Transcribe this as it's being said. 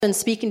been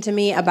speaking to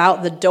me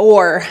about the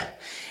door,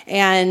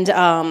 and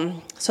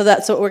so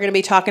that's what we're going to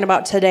be talking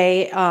about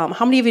today.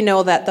 How many of you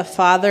know that the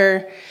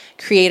Father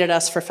created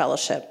us for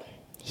fellowship?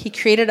 He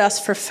created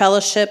us for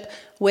fellowship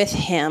with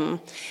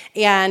Him,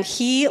 and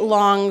He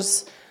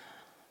longs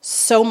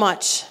so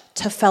much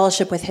to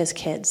fellowship with His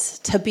kids,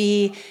 to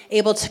be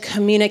able to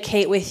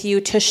communicate with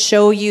you, to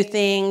show you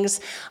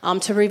things,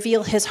 to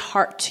reveal His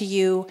heart to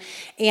you,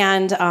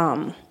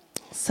 and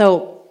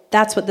so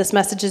that's what this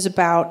message is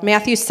about.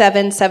 Matthew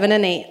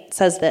 7:7-8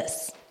 says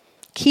this: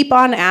 keep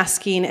on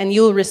asking and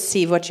you'll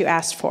receive what you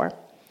asked for.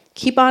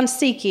 Keep on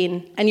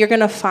seeking and you're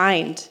going to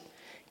find.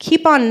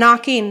 Keep on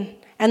knocking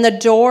and the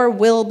door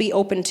will be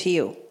open to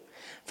you.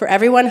 For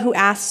everyone who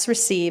asks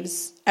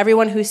receives,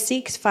 everyone who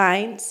seeks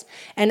finds,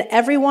 and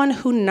everyone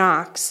who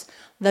knocks,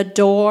 the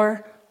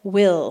door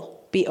will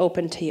be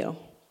open to you.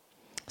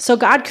 So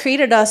God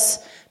created us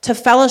to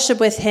fellowship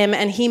with Him,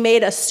 and He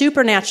made a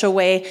supernatural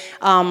way,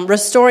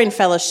 restoring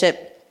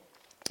fellowship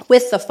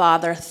with the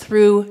Father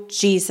through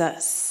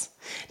Jesus.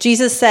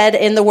 Jesus said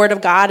in the Word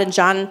of God in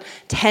John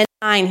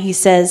 10:9, He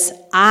says,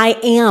 I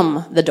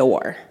am the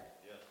door.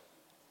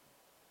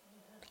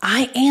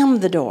 I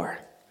am the door.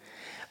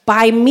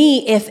 By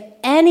me, if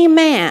any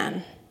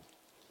man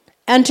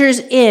enters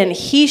in,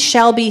 he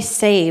shall be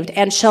saved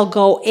and shall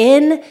go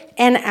in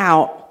and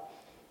out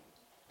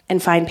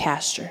and find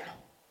pasture.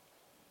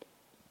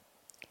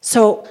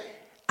 So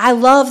I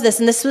love this,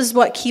 and this was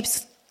what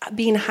keeps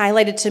being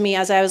highlighted to me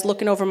as I was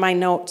looking over my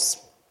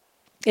notes.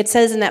 It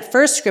says in that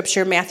first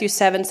scripture, Matthew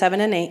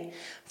 7:7-8,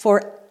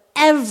 for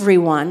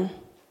everyone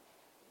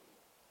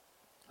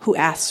who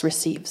asks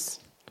receives.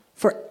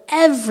 For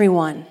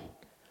everyone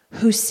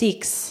who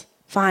seeks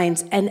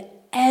finds, and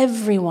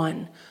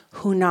everyone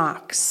who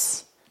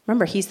knocks.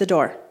 Remember, He's the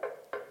door.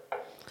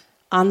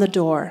 On the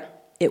door,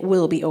 it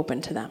will be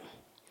open to them.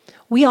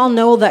 We all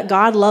know that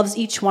God loves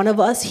each one of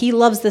us. He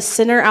loves the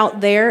sinner out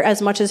there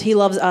as much as He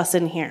loves us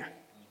in here.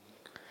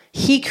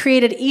 He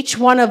created each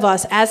one of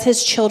us as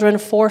His children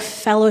for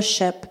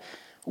fellowship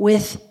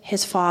with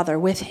His Father,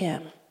 with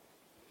Him.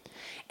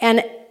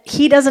 And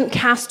He doesn't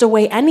cast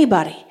away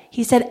anybody.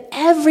 He said,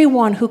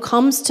 everyone who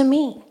comes to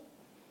me,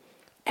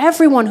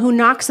 everyone who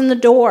knocks on the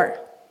door,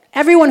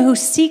 everyone who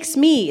seeks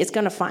me is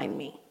going to find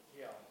me.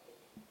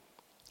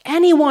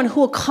 Anyone who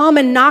will come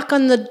and knock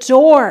on the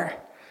door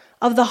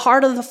of the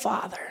heart of the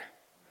Father,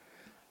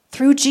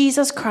 through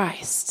Jesus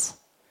Christ,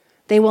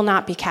 they will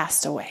not be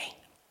cast away.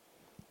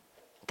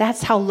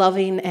 That's how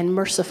loving and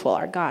merciful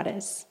our God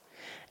is.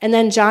 And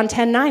then John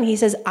 10:9, He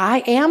says, I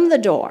am the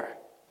door.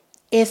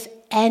 If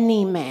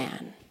any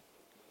man,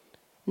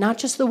 not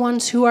just the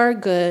ones who are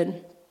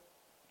good,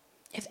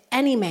 if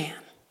any man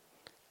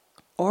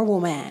or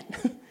woman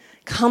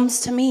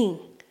comes to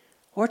me,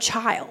 or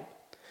child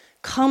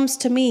comes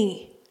to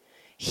me,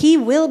 he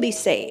will be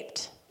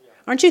saved.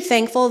 Aren't you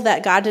thankful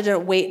that God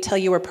didn't wait till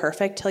you were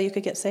perfect till you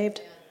could get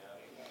saved?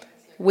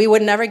 We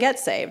would never get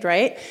saved,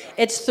 right?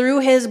 It's through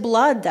His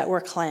blood that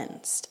we're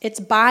cleansed. It's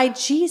by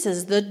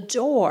Jesus, the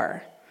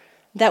door,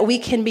 that we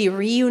can be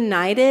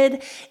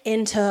reunited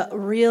into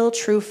real,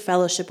 true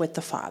fellowship with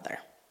the Father.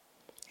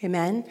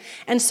 Amen?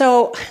 And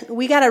so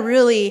we got to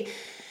really,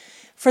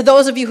 for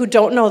those of you who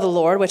don't know the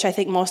Lord, which I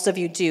think most of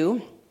you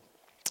do,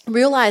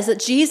 realize that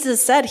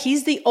Jesus said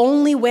He's the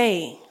only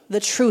way,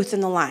 the truth,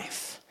 and the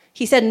life.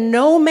 He said,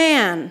 no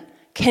man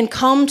can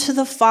come to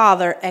the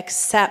Father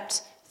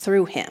except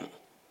through Him.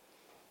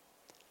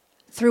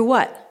 Through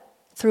what?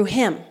 Through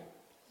Him.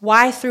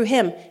 Why through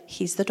Him?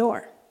 He's the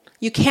door.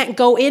 You can't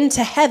go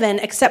into heaven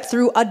except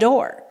through a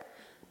door.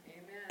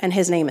 Amen. And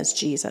His name is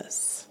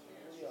Jesus.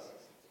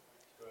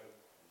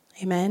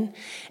 Amen.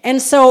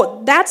 And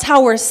so that's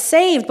how we're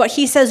saved. But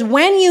He says,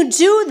 when you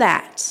do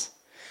that,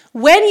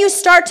 when you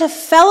start to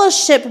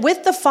fellowship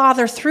with the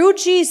Father through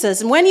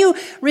Jesus, and when you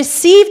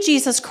receive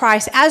Jesus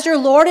Christ as your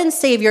Lord and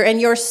Savior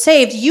and you're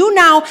saved, you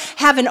now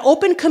have an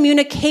open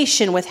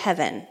communication with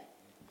heaven.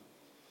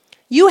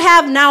 You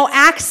have now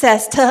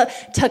access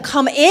to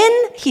come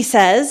in, He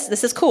says,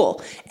 this is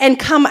cool, and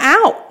come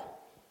out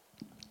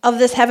of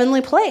this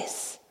heavenly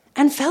place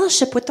and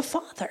fellowship with the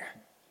Father.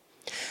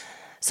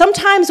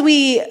 Sometimes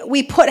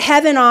we put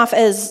heaven off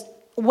as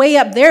way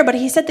up there, but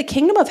He said the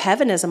kingdom of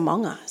heaven is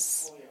among us.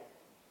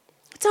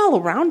 It's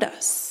all around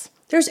us.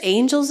 There's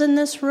angels in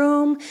this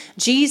room.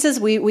 Jesus,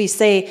 we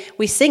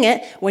sing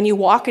it when you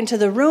walk into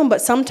the room,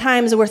 but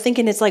sometimes we're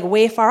thinking it's like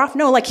way far off.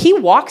 No, like He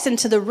walks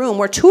into the room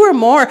where two or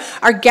more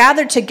are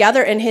gathered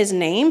together in His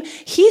name.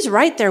 He's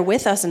right there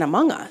with us and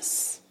among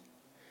us.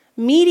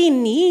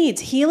 Meeting needs,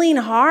 healing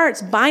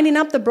hearts, binding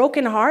up the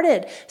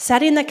brokenhearted,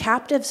 setting the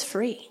captives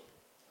free.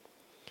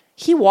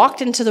 He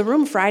walked into the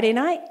room Friday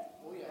night.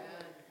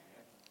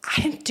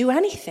 I didn't do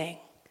anything.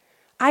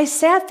 I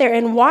sat there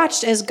and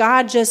watched as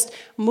God just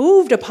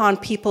moved upon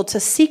people to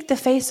seek the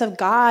face of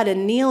God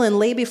and kneel and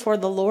lay before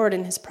the Lord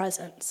in His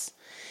presence.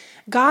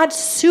 God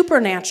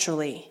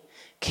supernaturally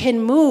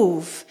can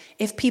move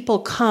if people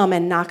come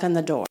and knock on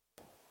the door.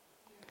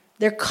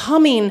 They're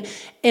coming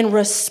in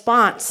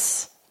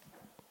response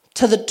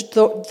to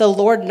the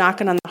Lord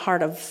knocking on the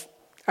heart of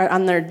or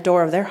on their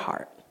door of their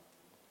heart.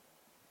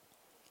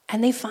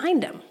 And they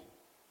find him.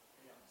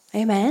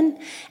 Amen.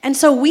 And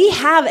so we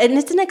have, and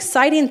it's an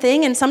exciting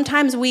thing, and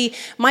sometimes we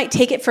might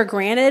take it for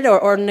granted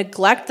or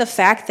neglect the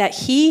fact that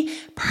he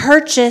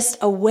purchased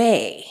a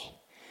way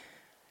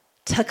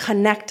to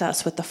connect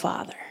us with the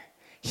Father.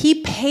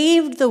 He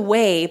paved the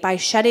way by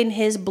shedding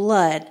his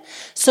blood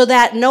so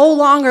that no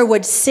longer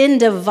would sin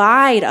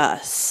divide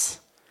us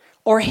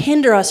or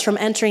hinder us from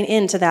entering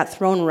into that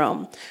throne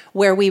room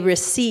where we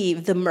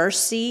receive the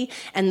mercy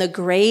and the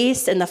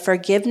grace and the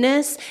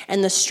forgiveness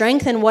and the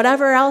strength and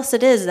whatever else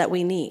it is that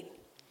we need.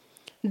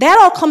 That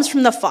all comes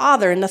from the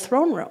Father in the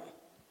throne room.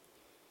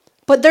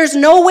 But there's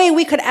no way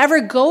we could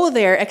ever go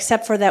there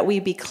except for that we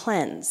be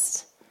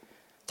cleansed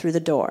through the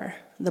door,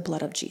 the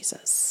blood of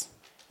Jesus.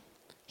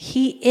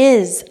 He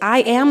is,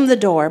 I am the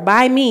door.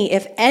 By me,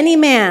 if any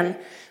man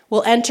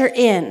will enter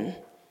in,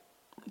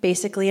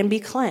 basically, and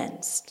be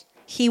cleansed,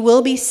 he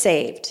will be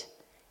saved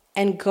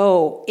and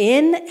go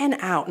in and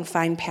out and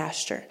find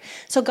pasture.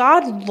 So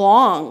God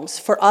longs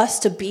for us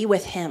to be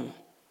with him.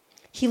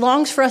 He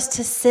longs for us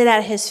to sit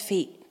at his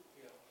feet.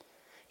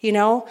 You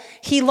know,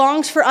 he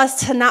longs for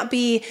us to not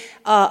be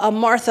a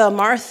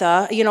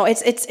Martha. You know,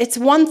 it's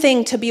one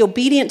thing to be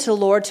obedient to the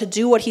Lord, to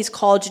do what he's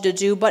called you to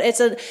do, but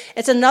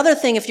it's another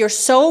thing if you're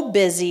so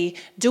busy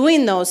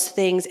doing those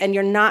things and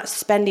you're not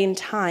spending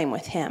time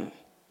with him.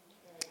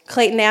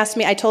 Clayton asked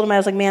me, I told him, I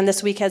was like, man,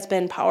 this week has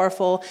been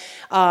powerful.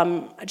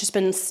 I've just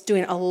been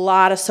doing a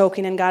lot of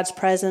soaking in God's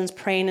presence,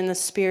 praying in the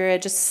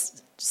Spirit,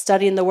 just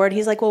studying the Word.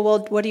 He's like, well,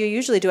 what do you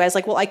usually do? I was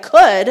like, well, I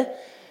could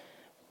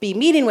be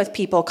meeting with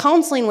people,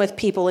 counseling with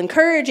people,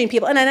 encouraging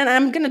people, and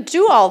I'm going to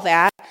do all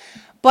that,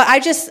 but I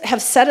just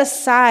have set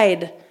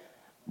aside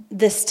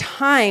this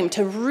time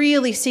to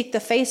really seek the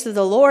face of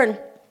the Lord.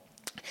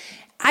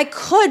 I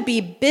could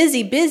be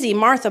busy,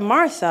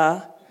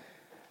 Martha,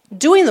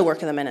 doing the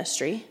work of the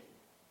ministry,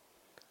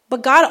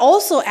 but God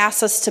also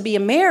asks us to be a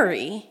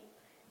Mary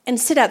and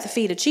sit at the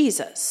feet of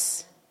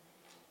Jesus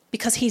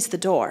because he's the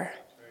door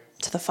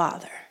to the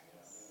Father.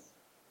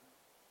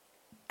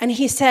 And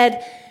he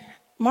said,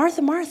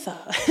 Martha,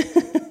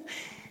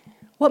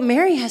 what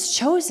Mary has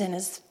chosen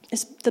is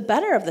the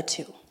better of the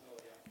two.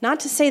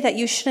 Not to say that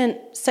you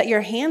shouldn't set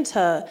your hand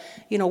to,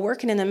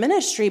 working in the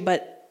ministry,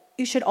 but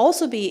you should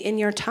also be in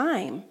your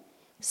time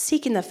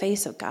seeking the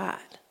face of God,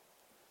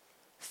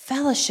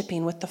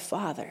 fellowshipping with the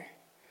Father.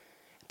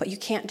 But you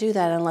can't do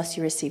that unless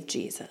you receive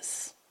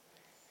Jesus,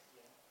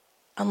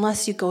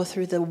 unless you go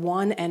through the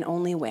one and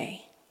only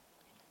way.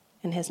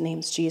 And his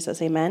name's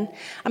Jesus, amen?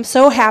 I'm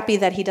so happy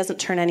that he doesn't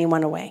turn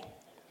anyone away.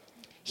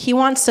 He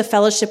wants to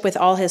fellowship with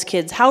all his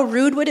kids. How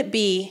rude would it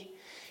be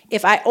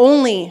if I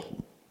only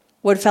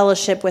would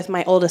fellowship with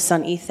my oldest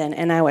son, Ethan,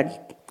 and I would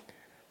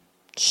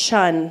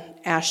shun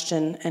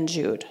Ashton and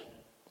Jude?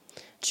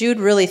 Jude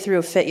really threw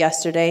a fit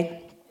yesterday.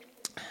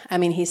 I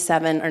mean, he's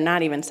 7, or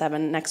not even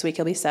 7. Next week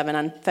he'll be 7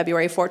 on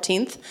February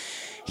 14th.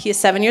 He is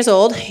 7 years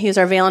old. He was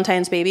our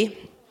Valentine's baby.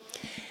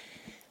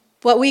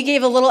 But we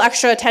gave a little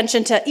extra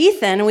attention to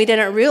Ethan, and we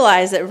didn't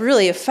realize it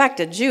really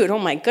affected Jude. Oh,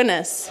 my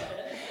goodness.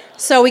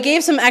 So we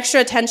gave some extra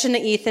attention to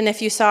Ethan.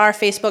 If you saw our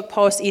Facebook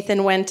post,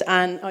 Ethan went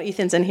on,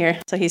 Ethan's in here,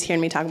 so he's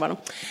hearing me talk about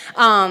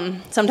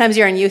him. Sometimes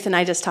you're in youth and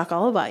I just talk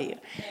all about you.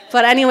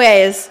 But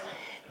anyways,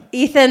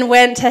 Ethan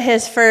went to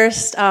his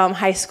first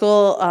high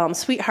school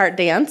sweetheart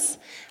dance.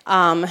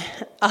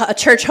 A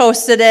church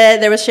hosted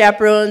it. There was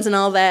chaperones and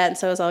all that, and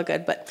so it was all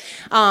good. But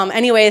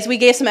anyways, we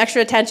gave some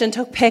extra attention,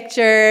 took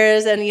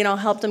pictures, and,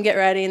 helped him get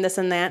ready and this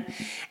and that.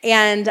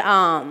 And,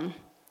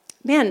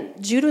 man,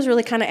 Jude was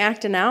really kind of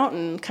acting out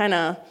and kind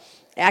of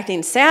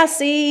acting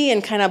sassy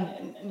and kind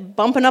of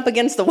bumping up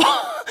against the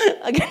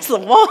wall.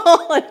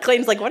 And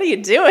Clayton's like, what are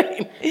you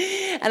doing?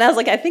 And I was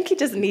like, I think he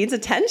just needs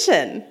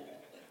attention.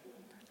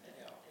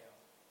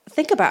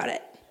 Think about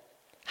it.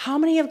 How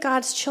many of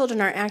God's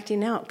children are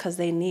acting out because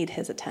they need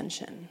his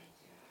attention?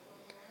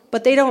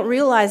 But they don't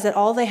realize that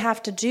all they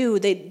have to do,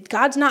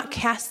 God's not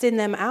casting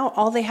them out.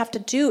 All they have to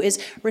do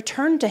is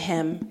return to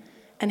him,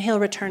 and he'll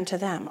return to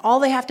them. All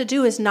they have to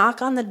do is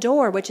knock on the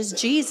door, which is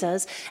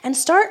Jesus, and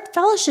start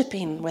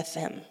fellowshipping with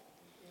him.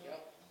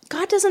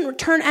 God doesn't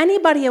turn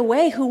anybody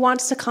away who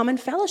wants to come and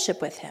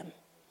fellowship with him.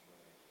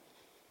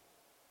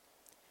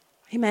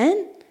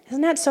 Amen?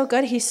 Isn't that so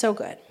good? He's so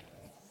good.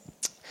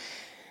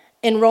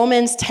 In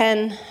Romans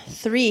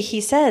 10:3,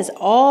 he says,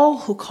 all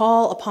who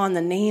call upon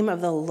the name of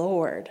the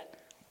Lord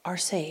are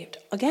saved.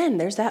 Again,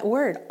 there's that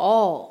word,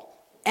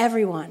 all,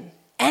 everyone,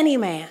 any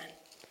man.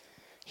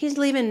 He's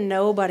leaving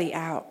nobody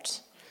out,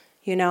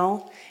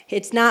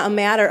 It's not a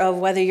matter of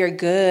whether you're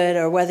good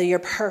or whether you're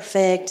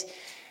perfect.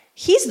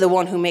 He's the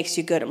one who makes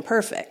you good and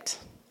perfect.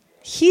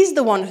 He's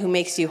the one who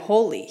makes you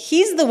holy.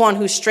 He's the one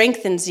who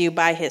strengthens you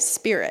by his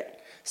Spirit.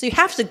 So you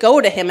have to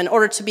go to him in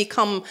order to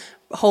become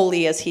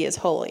holy as he is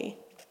holy.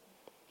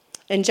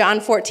 In John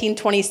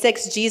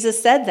 14:26,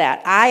 Jesus said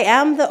that, I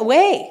am the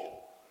way,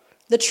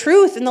 the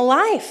truth, and the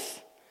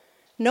life.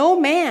 No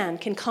man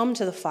can come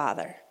to the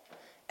Father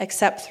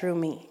except through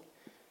me.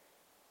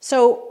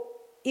 So,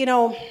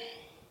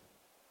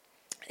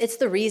 it's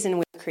the reason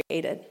we're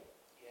created.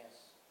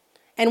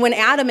 And when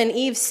Adam and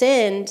Eve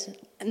sinned,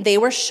 they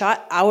were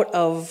shut out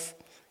of,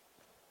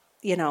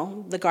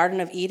 the Garden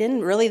of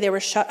Eden. Really, they were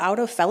shut out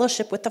of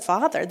fellowship with the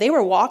Father. They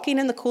were walking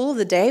in the cool of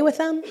the day with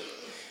him,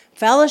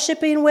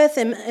 fellowshipping with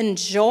him,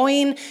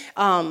 enjoying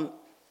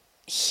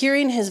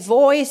hearing his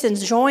voice,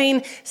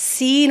 enjoying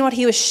seeing what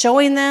he was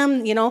showing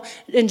them,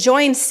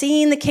 enjoying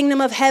seeing the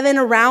kingdom of heaven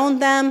around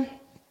them.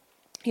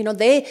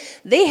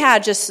 They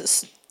had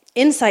just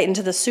insight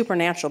into the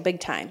supernatural big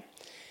time.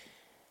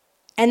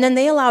 And then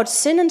they allowed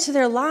sin into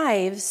their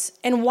lives.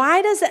 And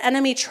why does the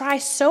enemy try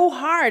so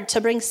hard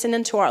to bring sin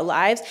into our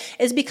lives?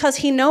 Is because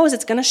he knows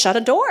it's going to shut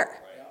a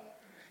door.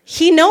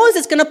 He knows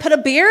it's going to put a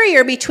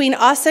barrier between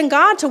us and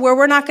God to where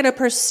we're not going to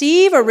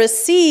perceive or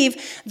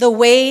receive the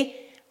way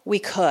we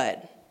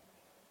could.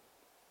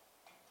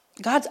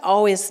 God's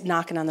always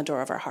knocking on the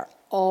door of our heart.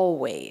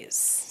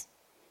 Always.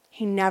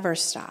 He never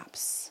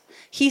stops.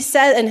 He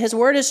said, and his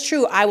word is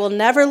true, I will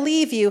never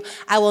leave you.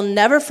 I will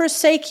never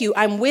forsake you.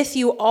 I'm with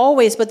you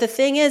always. But the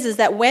thing is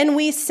that when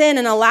we sin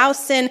and allow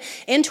sin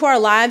into our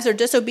lives or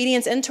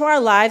disobedience into our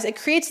lives, it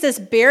creates this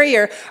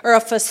barrier or a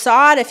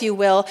facade, if you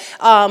will,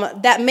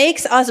 that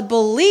makes us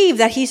believe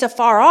that he's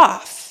afar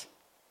off.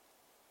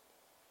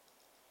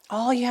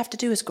 All you have to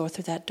do is go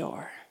through that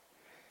door.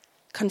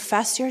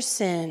 Confess your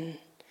sin,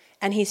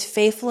 and he's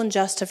faithful and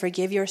just to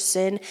forgive your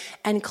sin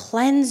and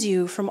cleanse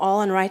you from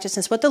all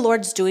unrighteousness. What the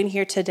Lord's doing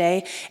here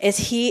today is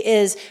he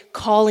is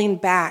calling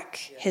back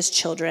his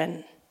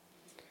children.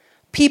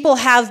 People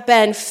have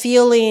been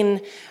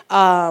feeling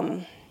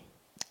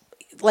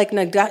like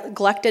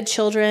neglected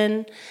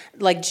children,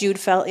 like Jude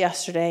felt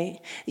yesterday.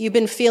 You've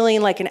been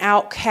feeling like an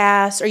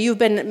outcast, or you've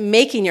been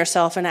making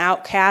yourself an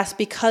outcast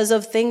because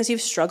of things you've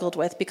struggled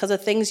with, because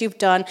of things you've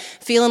done,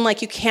 feeling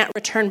like you can't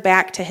return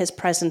back to his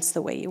presence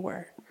the way you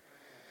were.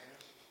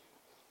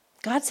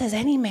 God says,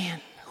 any man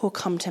who will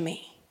come to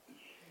me,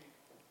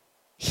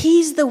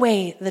 he's the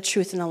way, the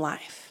truth, and the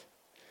life.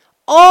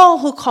 All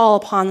who call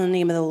upon the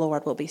name of the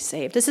Lord will be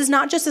saved. This is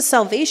not just a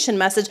salvation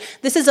message.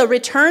 This is a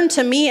return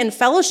to me and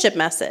fellowship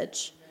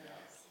message.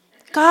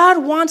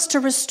 God wants to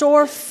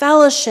restore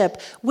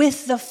fellowship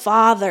with the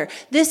Father.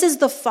 This is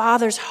the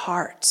Father's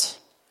heart.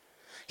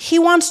 He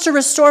wants to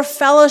restore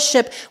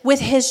fellowship with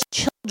his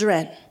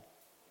children.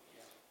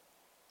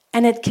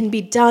 And it can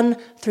be done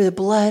through the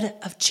blood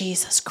of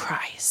Jesus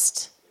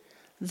Christ.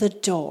 The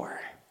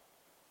door,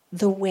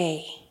 the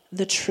way,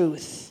 the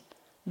truth,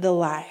 the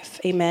life.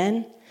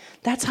 Amen?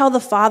 That's how the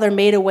Father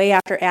made a way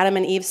after Adam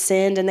and Eve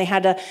sinned and they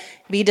had to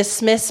be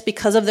dismissed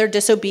because of their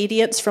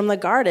disobedience from the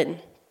garden.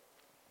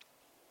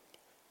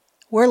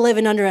 We're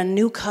living under a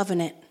new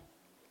covenant.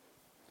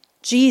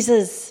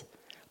 Jesus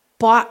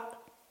bought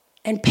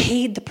and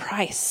paid the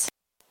price.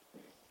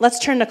 Let's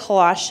turn to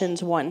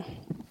Colossians 1.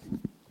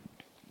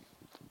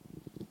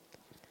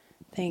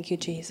 Thank you,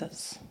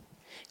 Jesus.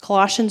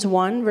 Colossians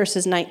 1,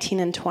 verses 19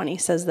 and 20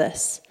 says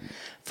this.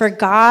 For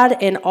God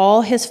in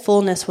all his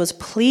fullness was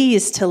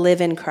pleased to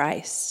live in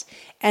Christ,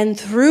 and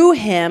through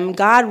him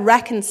God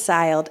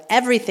reconciled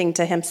everything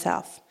to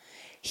himself.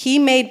 He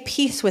made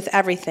peace with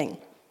everything,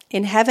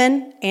 in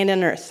heaven and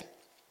in earth,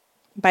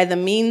 by the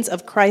means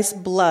of Christ's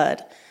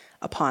blood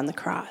upon the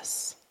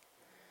cross.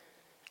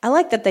 I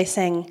like that they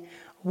sang,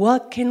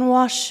 what can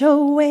wash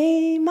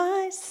away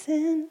my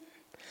sin?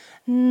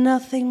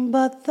 Nothing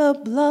but the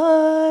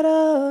blood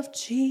of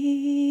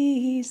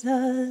Jesus.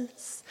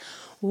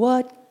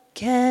 What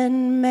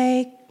can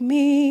make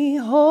me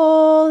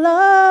whole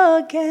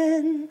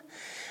again?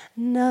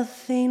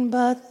 Nothing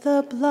but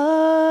the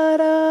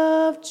blood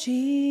of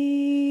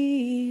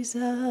Jesus.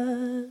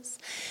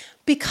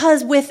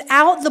 Because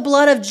without the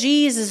blood of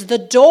Jesus, the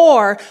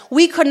door,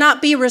 we could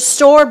not be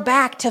restored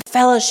back to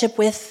fellowship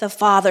with the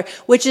Father,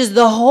 which is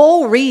the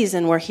whole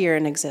reason we're here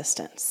in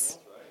existence.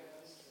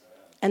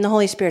 And the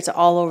Holy Spirit's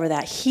all over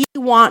that. He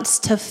wants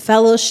to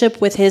fellowship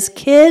with his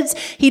kids.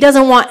 He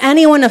doesn't want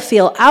anyone to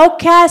feel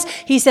outcast.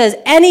 He says,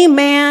 any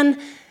man,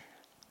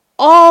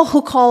 all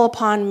who call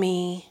upon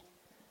me,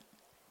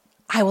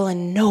 I will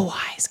in no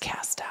wise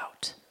cast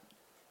out.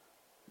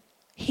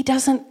 He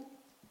doesn't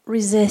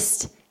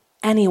resist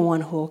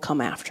anyone who will come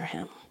after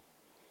him.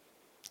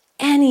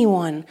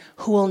 Anyone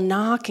who will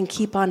knock and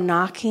keep on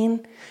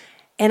knocking.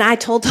 And I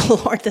told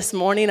the Lord this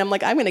morning, I'm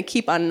like, I'm going to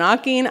keep on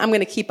knocking. I'm going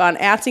to keep on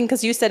asking,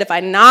 because you said if I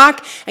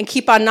knock and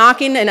keep on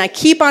knocking and I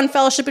keep on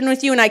fellowshipping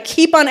with you and I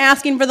keep on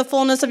asking for the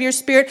fullness of your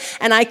Spirit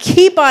and I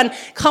keep on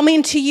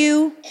coming to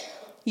you,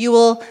 you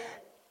will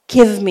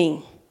give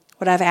me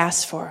what I've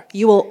asked for.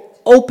 You will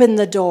open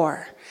the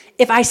door.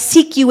 If I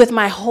seek you with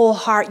my whole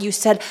heart, you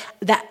said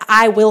that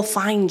I will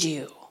find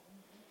you.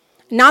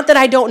 Not that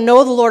I don't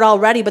know the Lord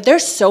already, but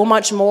there's so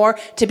much more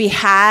to be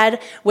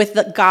had with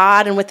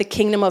God and with the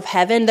kingdom of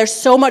heaven. There's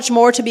so much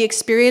more to be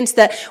experienced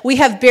that we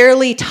have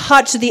barely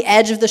touched the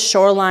edge of the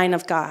shoreline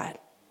of God.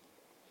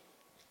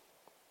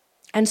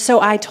 And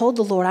so I told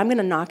the Lord, I'm going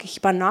to knock and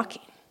keep on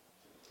knocking.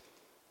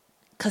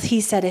 Because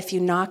he said, if you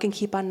knock and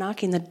keep on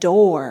knocking, the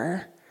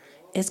door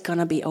is going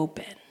to be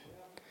open.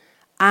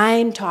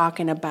 I'm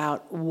talking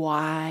about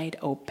wide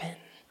open.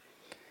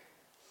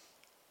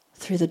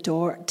 through the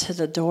door to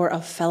the door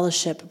of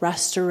fellowship,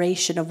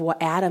 restoration of what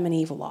Adam and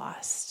Eve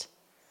lost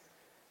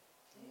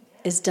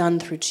is done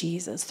through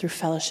Jesus, through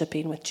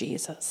fellowshipping with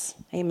Jesus.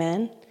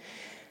 Amen?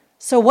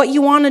 So what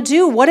you want to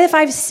do, what if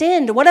I've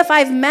sinned? What if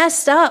I've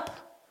messed up?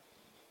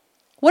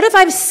 What if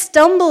I've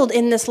stumbled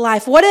in this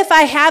life? What if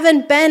I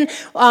haven't been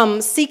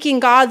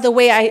seeking God the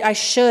way I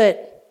should?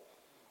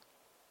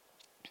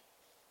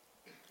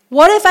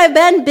 What if I've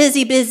been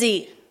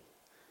busy?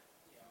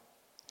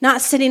 Not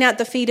sitting at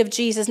the feet of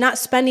Jesus, not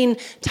spending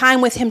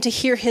time with him to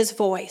hear his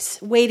voice,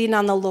 waiting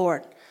on the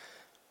Lord.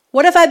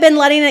 What if I've been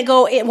letting it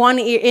go in one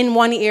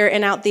ear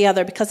and out the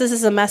other? Because this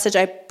is a message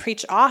I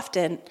preach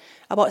often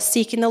about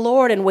seeking the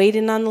Lord and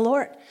waiting on the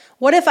Lord.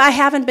 What if I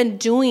haven't been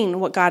doing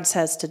what God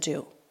says to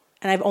do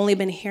and I've only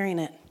been hearing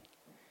it?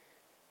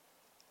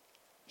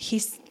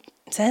 He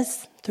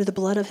says through the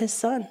blood of his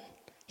Son,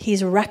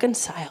 he's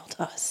reconciled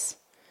us.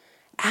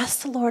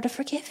 Ask the Lord to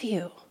forgive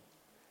you.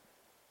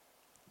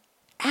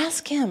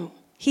 Ask him.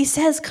 He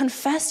says,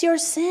 confess your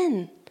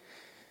sin.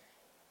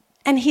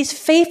 And he's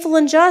faithful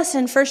and just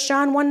in 1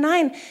 John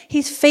 1:9.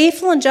 He's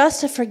faithful and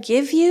just to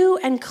forgive you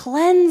and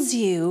cleanse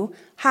you.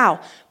 How?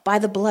 By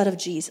the blood of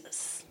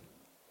Jesus.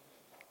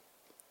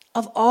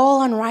 Of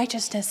all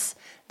unrighteousness.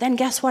 Then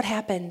guess what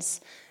happens?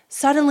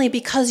 Suddenly,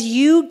 because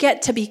you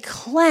get to be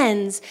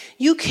cleansed,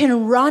 you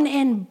can run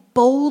in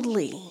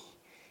boldly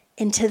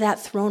into that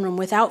throne room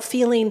without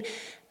feeling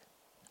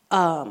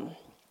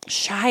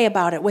shy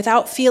about it,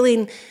 without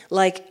feeling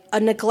like a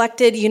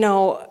neglected,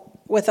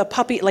 with a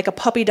puppy, like a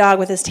puppy dog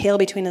with his tail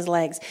between his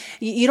legs.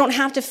 You don't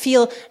have to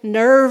feel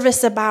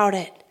nervous about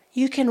it.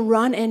 You can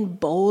run in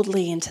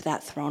boldly into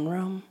that throne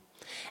room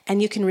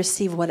and you can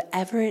receive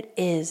whatever it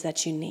is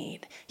that you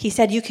need. He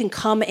said you can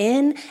come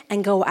in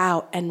and go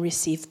out and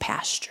receive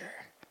pasture.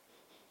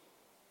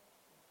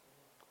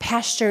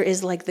 Pasture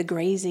is like the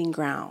grazing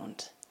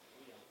ground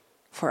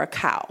for a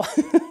cow.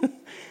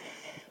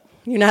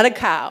 You're not a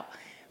cow.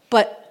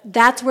 But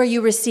that's where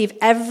you receive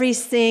every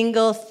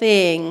single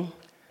thing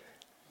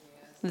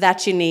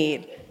that you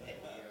need.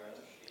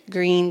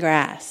 Green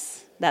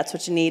grass. That's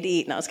what you need to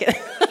eat. No, I was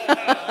kidding.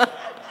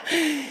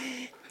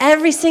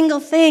 Every single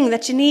thing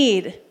that you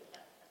need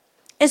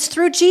is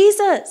through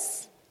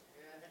Jesus.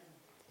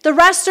 The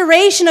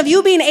restoration of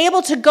you being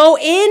able to go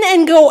in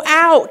and go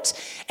out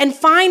and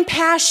find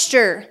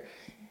pasture.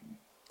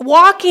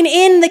 Walking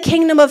in the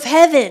kingdom of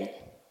heaven.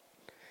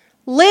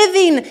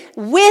 Living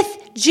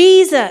with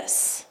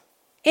Jesus.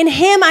 In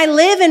him I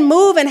live and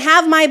move and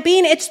have my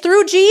being. It's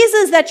through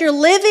Jesus that you're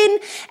living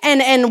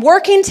and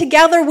working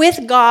together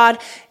with God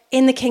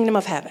in the kingdom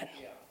of heaven.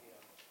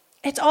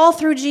 It's all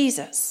through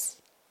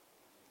Jesus.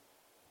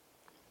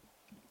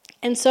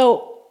 And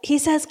so he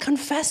says,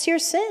 confess your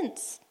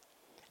sins.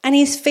 And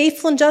he's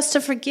faithful and just to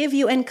forgive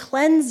you and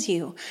cleanse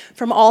you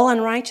from all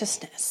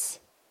unrighteousness.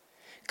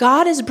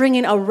 God is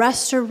bringing a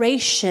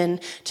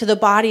restoration to the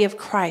body of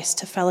Christ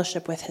to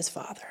fellowship with his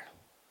Father.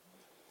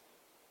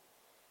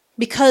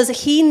 Because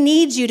he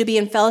needs you to be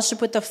in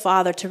fellowship with the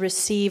Father to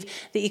receive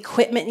the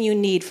equipment you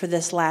need for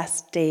this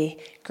last day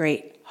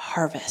great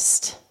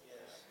harvest.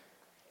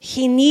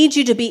 He needs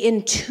you to be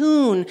in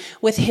tune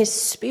with his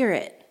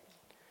Spirit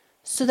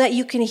so that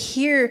you can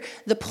hear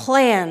the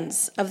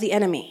plans of the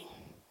enemy.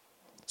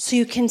 So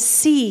you can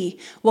see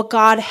what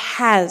God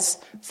has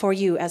for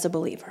you as a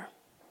believer.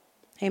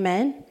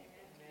 Amen?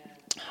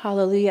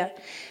 Hallelujah.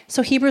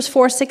 So Hebrews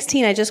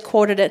 4:16, I just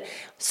quoted it.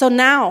 So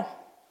now,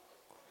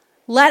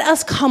 let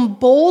us come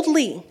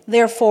boldly,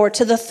 therefore,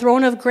 to the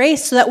throne of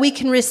grace so that we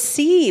can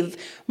receive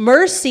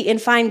mercy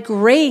and find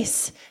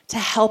grace to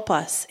help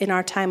us in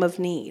our time of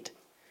need.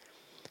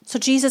 So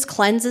Jesus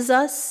cleanses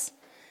us.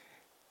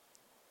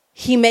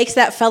 He makes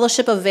that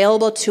fellowship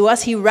available to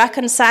us. He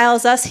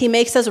reconciles us. He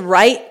makes us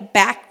right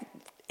back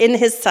in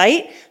his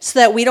sight so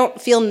that we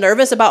don't feel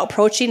nervous about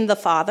approaching the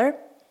Father.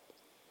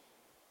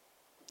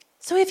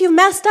 So if you've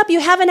messed up,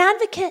 you have an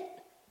advocate.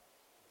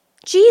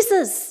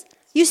 Jesus.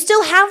 You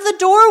still have the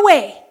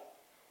doorway.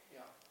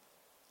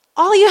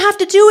 All you have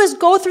to do is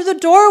go through the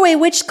doorway,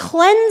 which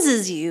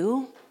cleanses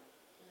you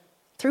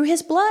through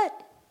his blood.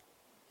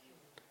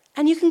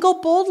 And you can go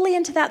boldly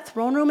into that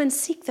throne room and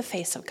seek the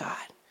face of God.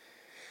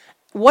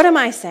 What am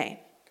I saying?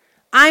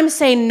 I'm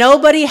saying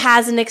nobody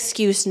has an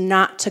excuse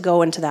not to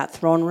go into that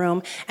throne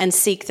room and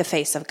seek the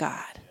face of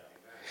God.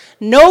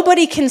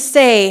 Nobody can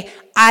say,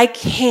 I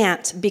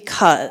can't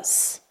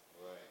because...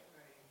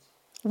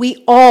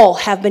 We all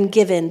have been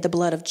given the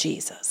blood of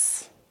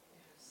Jesus.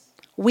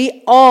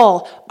 We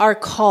all are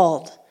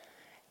called.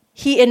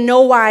 He in no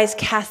wise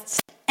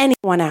casts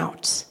anyone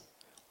out.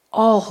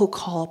 All who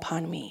call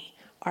upon me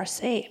are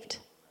saved.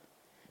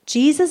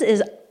 Jesus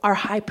is our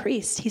high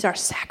priest. He's our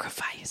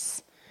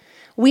sacrifice.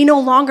 We no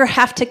longer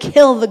have to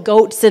kill the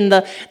goats and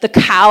the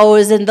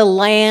cows and the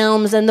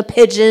lambs and the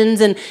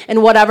pigeons and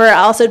whatever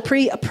else. A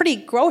pretty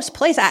gross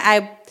place.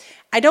 I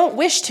don't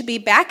wish to be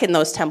back in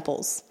those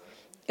temples.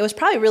 It was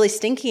probably really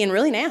stinky and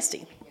really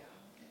nasty.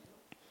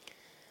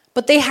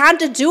 But they had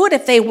to do it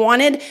if they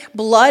wanted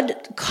blood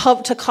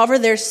to cover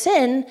their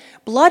sin.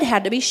 Blood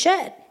had to be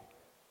shed.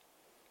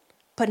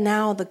 But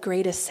now the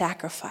greatest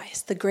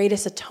sacrifice, the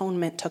greatest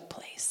atonement took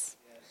place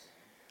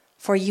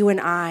for you and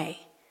I.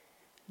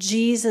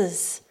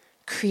 Jesus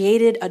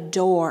created a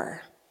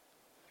door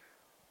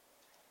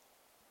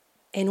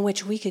in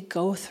which we could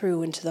go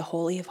through into the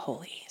Holy of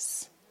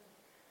Holies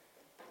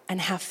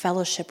and have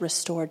fellowship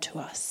restored to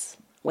us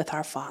with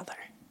our Father.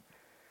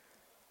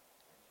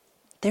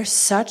 There's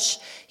such,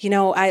 you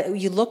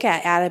look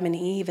at Adam and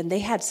Eve, and they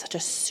had such a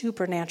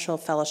supernatural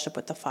fellowship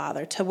with the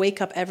Father. To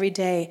wake up every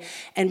day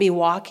and be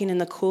walking in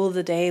the cool of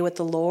the day with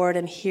the Lord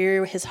and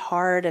hear his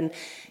heart and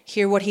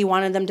hear what he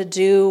wanted them to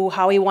do,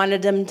 how he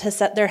wanted them to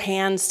set their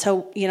hands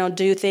to,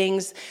 do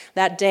things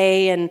that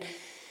day. And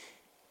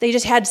they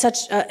just had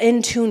such an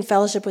in-tune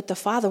fellowship with the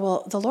Father.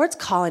 Well, the Lord's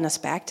calling us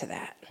back to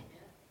that.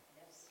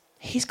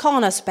 He's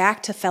calling us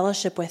back to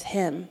fellowship with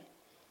him.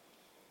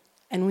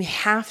 And we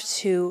have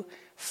to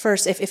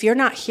first, if you're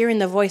not hearing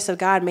the voice of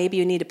God, maybe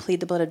you need to plead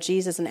the blood of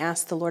Jesus and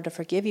ask the Lord to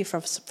forgive you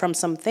from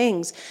some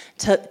things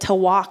to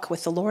walk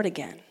with the Lord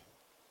again.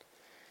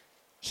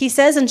 He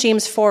says in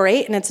James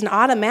 4:8, and it's an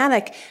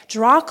automatic,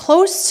 draw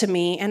close to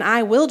me and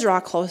I will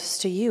draw close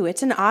to you.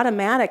 It's an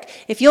automatic.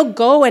 If you'll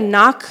go and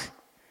knock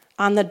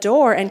on the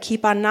door and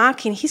keep on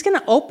knocking, he's going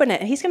to open it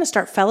and he's going to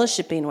start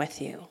fellowshipping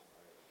with you.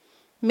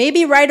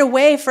 Maybe right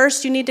away,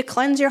 first you need to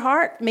cleanse your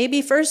heart.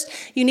 Maybe first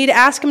you need to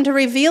ask him to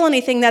reveal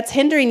anything that's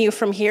hindering you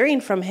from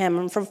hearing from him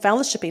and from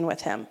fellowshipping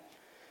with him.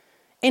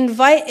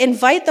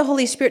 Invite the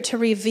Holy Spirit to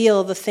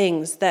reveal the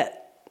things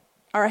that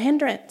are a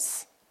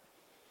hindrance.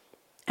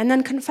 And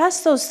then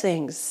confess those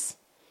things.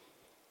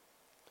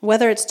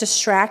 Whether it's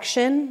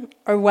distraction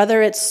or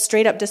whether it's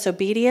straight up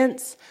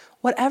disobedience,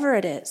 whatever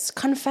it is,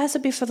 confess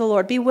it before the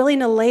Lord. Be willing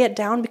to lay it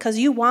down because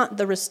you want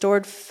the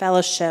restored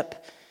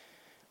fellowship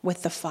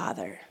with the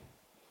Father.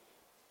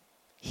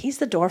 He's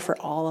the door for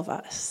all of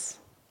us.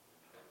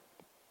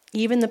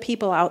 Even the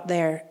people out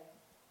there,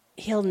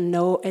 he'll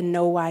in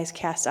no wise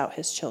cast out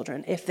his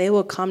children. If they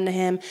will come to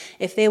him,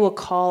 if they will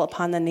call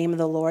upon the name of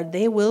the Lord,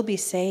 they will be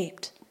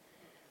saved.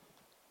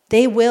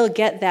 They will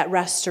get that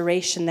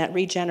restoration, that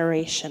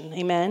regeneration.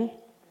 Amen?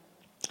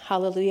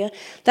 Hallelujah.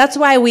 That's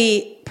why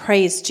we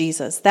praise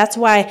Jesus. That's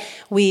why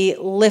we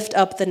lift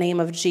up the name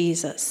of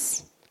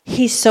Jesus.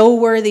 He's so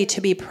worthy to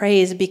be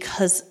praised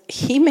because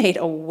he made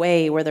a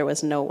way where there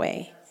was no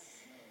way.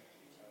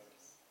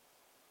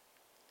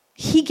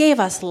 He gave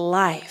us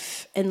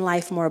life and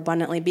life more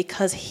abundantly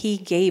because he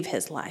gave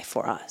his life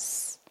for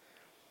us.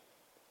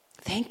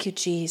 Thank you,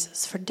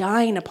 Jesus, for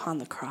dying upon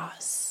the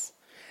cross,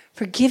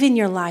 for giving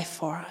your life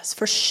for us,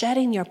 for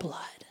shedding your blood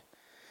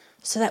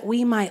so that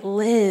we might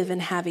live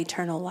and have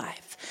eternal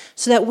life,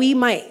 so that we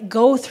might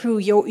go through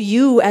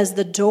you as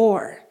the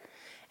door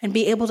and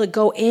be able to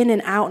go in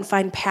and out and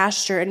find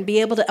pasture and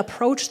be able to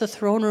approach the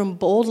throne room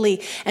boldly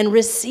and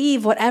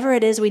receive whatever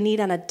it is we need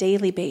on a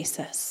daily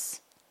basis.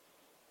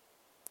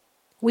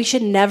 We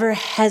should never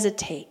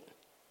hesitate.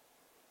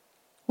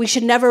 We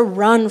should never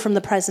run from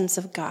the presence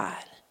of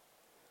God.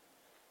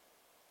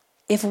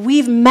 If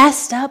we've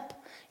messed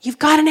up, you've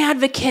got an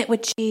advocate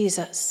with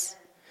Jesus.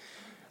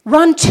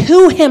 Run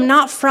to him,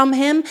 not from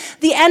him.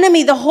 The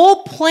enemy, the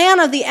whole plan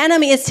of the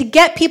enemy is to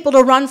get people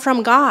to run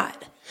from God,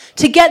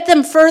 to get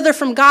them further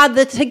from God,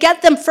 to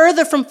get them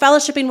further from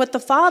fellowshipping with the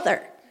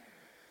Father.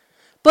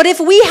 But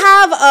if we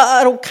have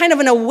a kind of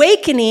an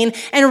awakening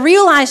and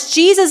realize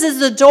Jesus is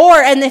the door,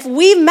 and if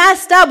we've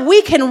messed up,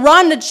 we can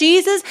run to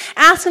Jesus,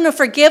 ask him to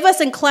forgive us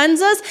and cleanse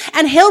us,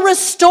 and he'll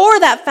restore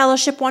that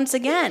fellowship once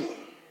again.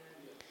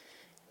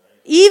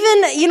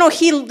 Even,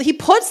 he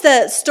puts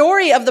the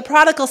story of the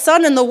prodigal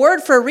son in the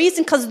word for a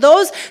reason, because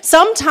those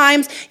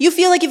sometimes you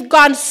feel like you've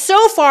gone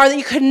so far that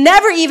you could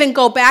never even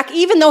go back,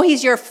 even though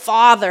he's your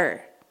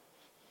father.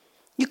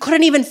 You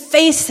couldn't even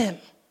face him.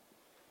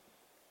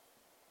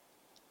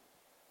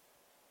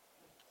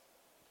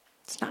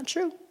 It's not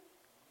true.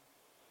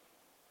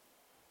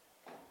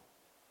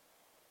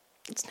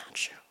 It's not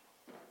true.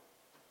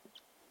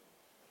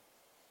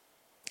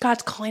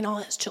 God's calling all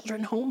his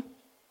children home.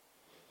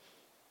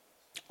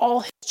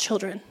 All his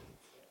children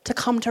to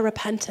come to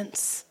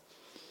repentance,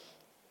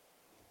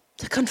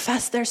 to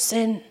confess their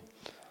sin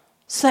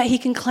so that he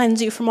can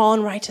cleanse you from all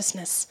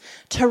unrighteousness,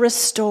 to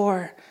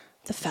restore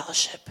the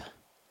fellowship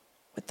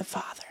with the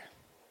Father.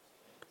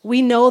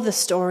 We know the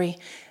story.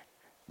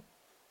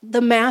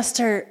 The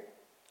master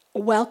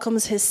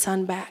welcomes his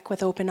son back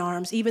with open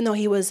arms, even though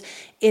he was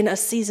in a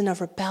season of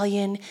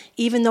rebellion,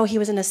 even though he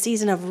was in a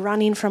season of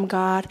running from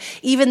God,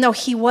 even though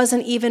he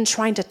wasn't even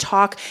trying to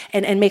talk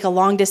and make a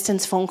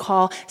long-distance phone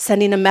call,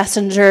 sending a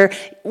messenger,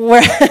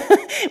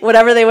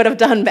 whatever they would have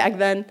done back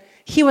then.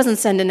 He wasn't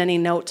sending any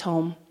notes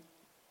home.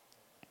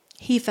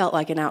 He felt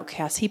like an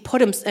outcast. He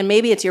put him, and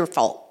maybe it's your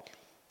fault.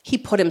 He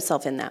put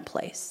himself in that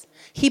place.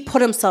 He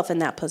put himself in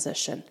that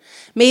position.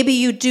 Maybe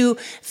you do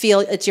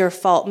feel it's your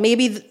fault.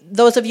 Maybe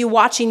those of you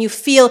watching, you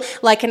feel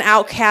like an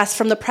outcast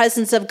from the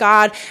presence of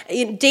God.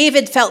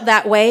 David felt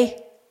that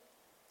way.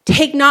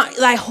 Take not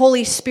thy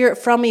Holy Spirit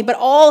from me, but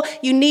all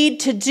you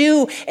need to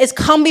do is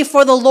come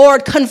before the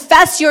Lord,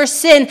 confess your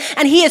sin,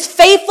 and he is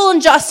faithful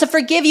and just to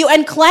forgive you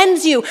and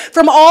cleanse you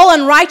from all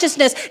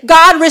unrighteousness.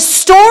 God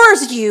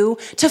restores you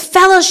to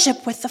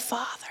fellowship with the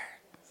Father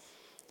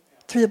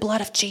through the blood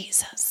of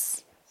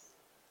Jesus.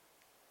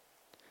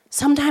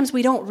 Sometimes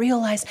we don't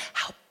realize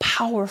how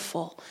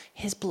powerful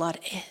his blood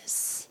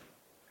is.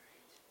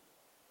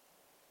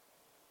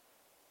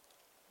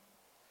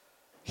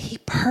 He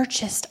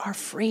purchased our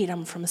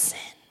freedom from sin.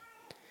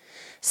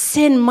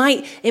 Sin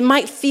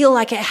might feel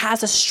like it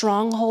has a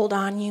stronghold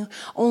on you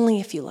only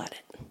if you let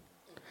it.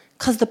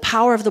 Because the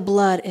power of the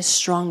blood is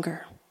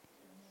stronger.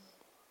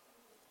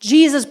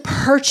 Jesus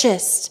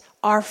purchased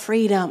our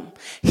freedom.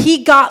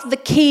 He got the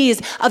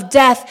keys of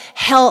death,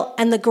 hell,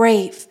 and the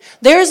grave.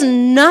 There's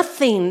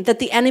nothing that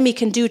the enemy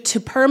can do to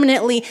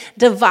permanently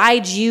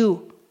divide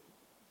you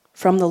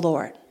from the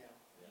Lord.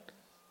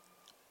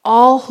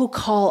 All who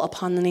call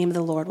upon the name of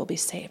the Lord will be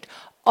saved.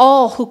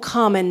 All who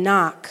come and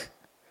knock,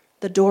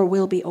 the door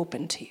will be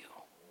open to you.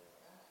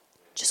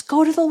 Just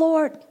go to the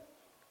Lord.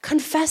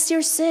 Confess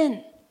your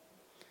sin.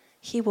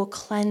 He will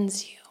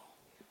cleanse you.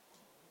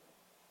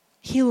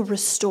 He will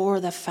restore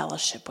the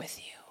fellowship with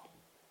you.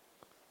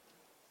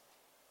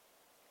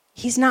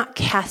 He's not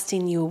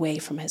casting you away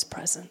from his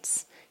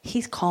presence.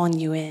 He's calling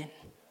you in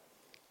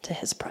to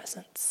his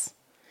presence.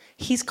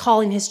 He's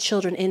calling his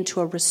children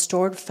into a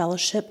restored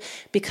fellowship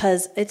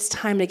because it's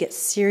time to get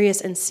serious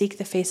and seek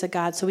the face of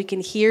God so we can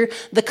hear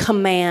the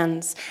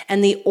commands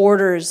and the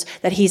orders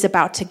that he's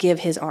about to give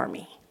his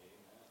army.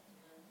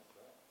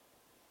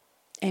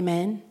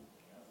 Amen.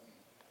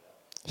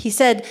 He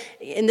said,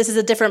 and this is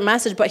a different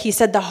message, but he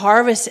said the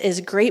harvest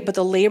is great, but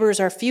the laborers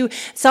are few.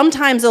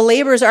 Sometimes the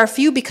laborers are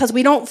few because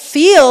we don't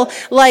feel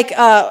like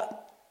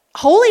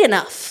holy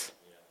enough.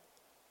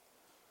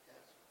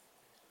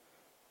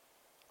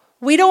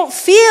 We don't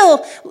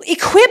feel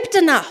equipped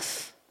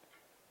enough.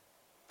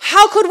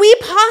 How could we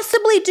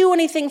possibly do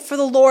anything for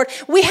the Lord?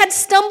 We had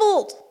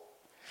stumbled.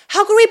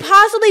 How could we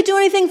possibly do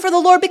anything for the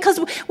Lord because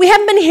we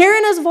haven't been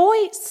hearing his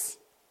voice?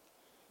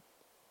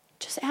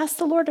 Just ask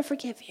the Lord to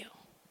forgive you.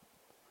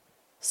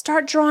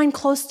 Start drawing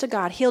close to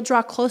God. He'll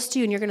draw close to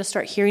you and you're going to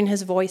start hearing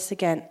his voice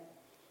again.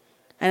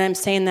 And I'm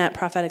saying that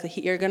prophetically.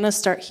 You're going to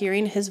start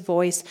hearing his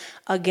voice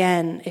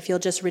again. If you'll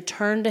just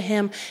return to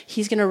him,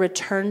 he's going to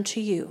return to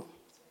you.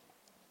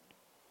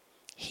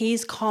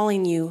 He's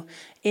calling you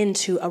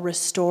into a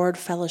restored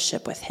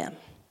fellowship with him.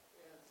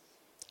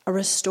 A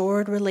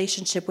restored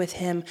relationship with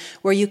him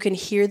where you can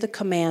hear the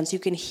commands, you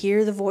can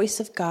hear the voice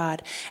of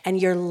God,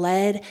 and you're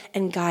led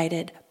and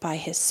guided by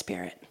his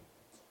Spirit.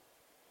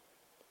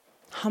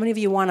 How many of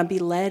you want to be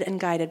led and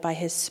guided by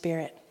his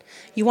Spirit?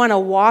 You want to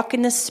walk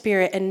in the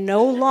Spirit and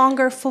no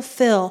longer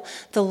fulfill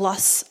the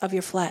lusts of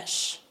your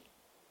flesh.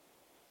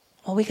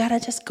 Well, we got to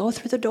just go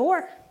through the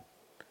door.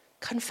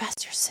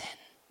 Confess your sin.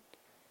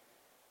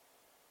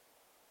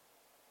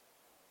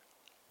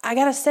 I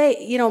got to say,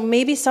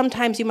 maybe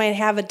sometimes you might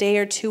have a day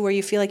or two where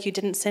you feel like you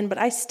didn't sin, but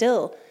I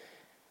still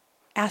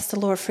ask the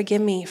Lord,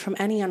 forgive me from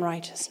any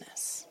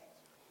unrighteousness.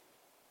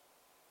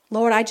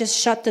 Lord, I just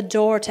shut the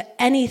door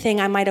to anything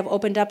I might have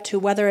opened up to,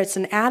 whether it's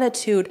an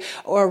attitude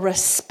or a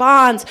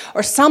response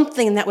or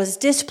something that was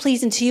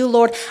displeasing to you,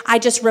 Lord. I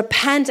just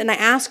repent and I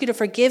ask you to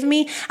forgive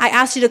me. I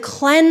ask you to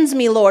cleanse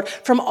me, Lord,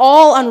 from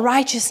all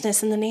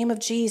unrighteousness. In the name of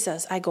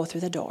Jesus, I go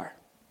through the door.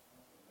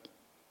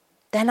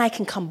 Then I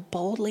can come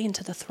boldly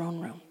into the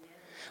throne room.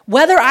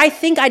 Whether I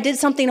think I did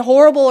something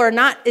horrible or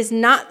not,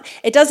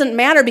 it doesn't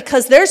matter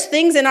because there's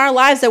things in our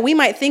lives that we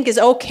might think is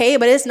okay,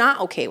 but it's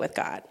not okay with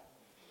God.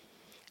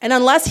 And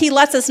unless he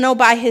lets us know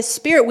by his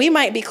Spirit, we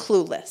might be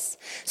clueless.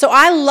 So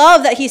I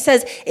love that he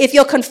says, if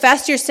you'll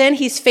confess your sin,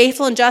 he's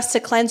faithful and just to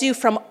cleanse you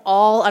from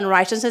all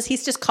unrighteousness.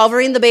 He's just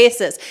covering the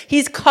bases.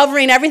 He's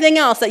covering everything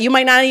else that you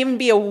might not even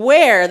be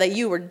aware that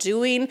you were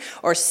doing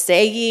or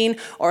saying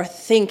or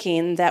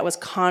thinking that was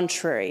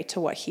contrary to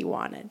what he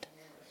wanted.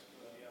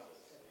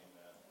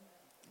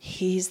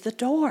 He's the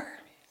door.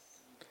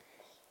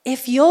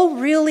 If you'll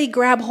really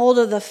grab hold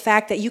of the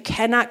fact that you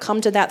cannot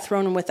come to that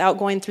throne room without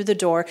going through the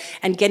door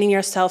and getting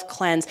yourself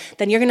cleansed,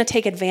 then you're going to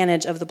take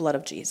advantage of the blood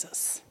of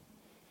Jesus.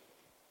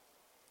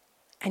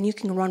 And you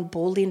can run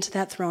boldly into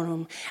that throne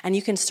room and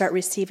you can start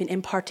receiving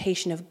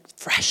impartation of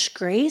fresh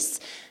grace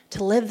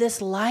to live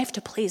this life to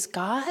please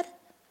God.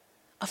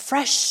 A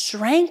fresh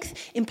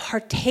strength,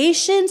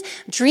 impartations,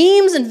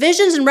 dreams and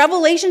visions and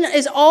revelation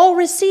is all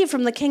received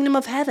from the kingdom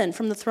of heaven,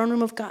 from the throne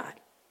room of God.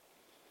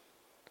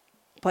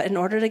 But in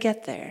order to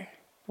get there,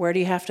 where do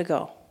you have to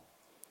go?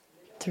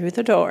 Through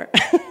the door.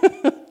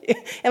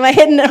 Am I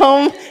hitting it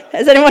home?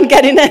 Is anyone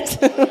getting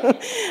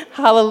it?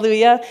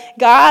 Hallelujah.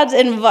 God's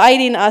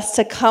inviting us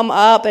to come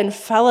up and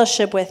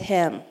fellowship with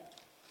him.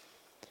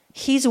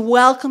 He's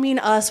welcoming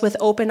us with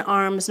open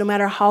arms, no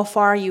matter how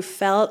far you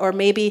felt, or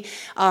maybe,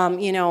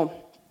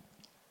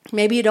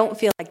 maybe you don't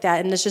feel like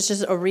that. And it's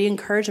just a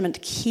re-encouragement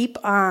to keep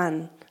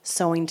on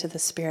sowing to the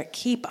Spirit.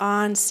 Keep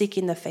on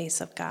seeking the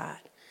face of God.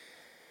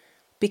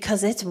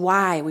 Because it's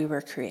why we were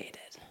created.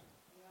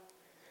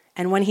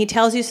 And when he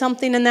tells you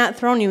something in that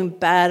throne, you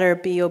better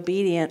be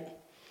obedient.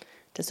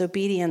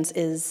 Disobedience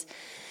is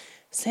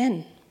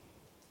sin,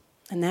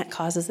 and that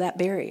causes that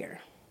barrier.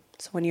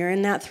 So when you're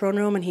in that throne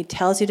room and he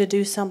tells you to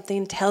do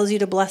something, tells you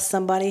to bless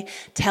somebody,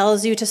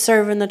 tells you to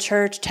serve in the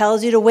church,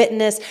 tells you to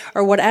witness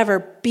or whatever,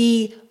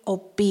 be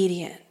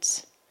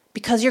obedient.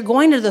 Because you're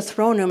going to the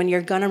throne room and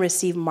you're going to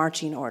receive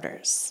marching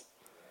orders.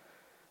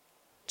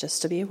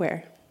 Just to be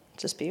aware.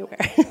 Just be aware.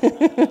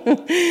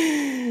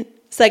 2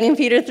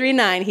 Peter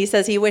 3:9, he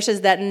says he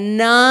wishes that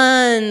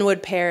none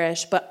would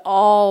perish, but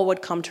all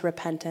would come to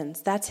repentance.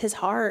 That's his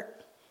heart.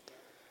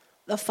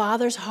 The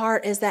Father's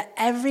heart is that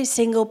every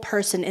single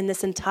person in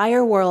this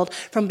entire world,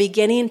 from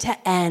beginning to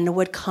end,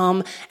 would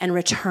come and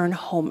return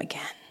home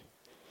again.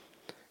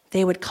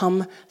 They would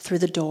come through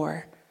the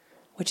door,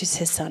 which is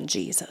his son,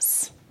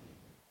 Jesus.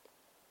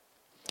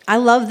 I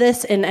love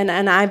this, and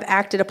I've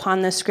acted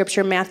upon this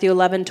scripture, Matthew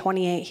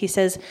 11:28. He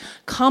says,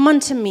 "Come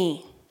unto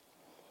me,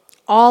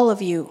 all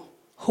of you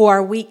who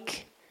are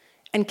weak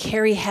and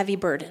carry heavy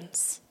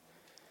burdens,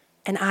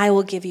 and I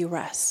will give you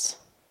rest."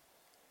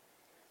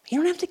 You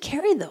don't have to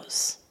carry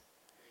those.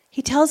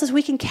 He tells us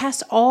we can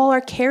cast all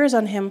our cares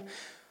on him,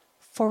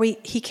 for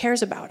he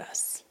cares about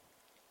us.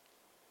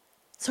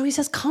 So he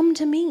says, come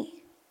to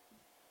me.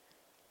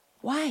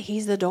 Why?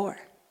 He's the door.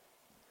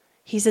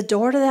 He's the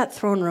door to that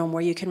throne room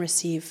where you can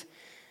receive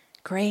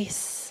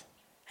grace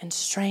and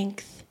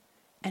strength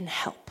and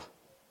help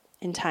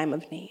in time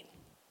of need.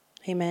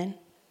 Amen.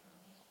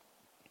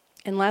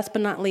 And last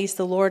but not least,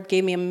 the Lord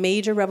gave me a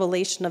major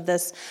revelation of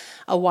this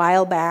a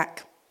while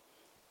back.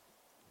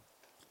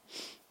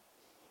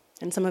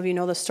 And some of you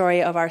know the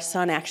story of our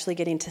son actually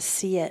getting to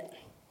see it,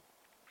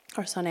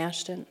 our son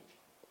Ashton.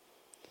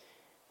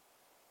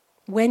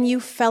 When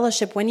you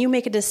fellowship, when you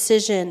make a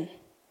decision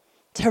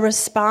to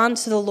respond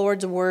to the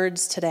Lord's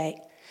words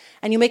today,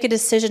 and you make a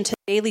decision to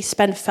daily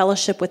spend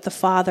fellowship with the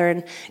Father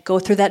and go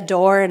through that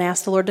door and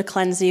ask the Lord to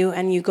cleanse you,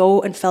 and you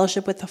go and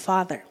fellowship with the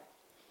Father,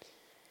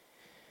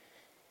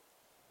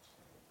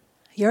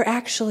 you're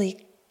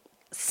actually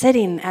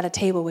sitting at a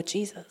table with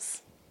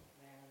Jesus.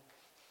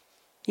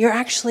 You're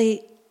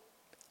actually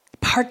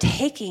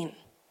partaking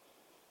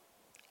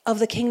of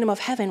the kingdom of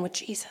heaven with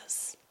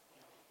Jesus.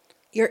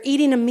 You're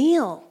eating a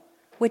meal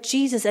with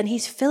Jesus, and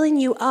he's filling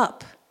you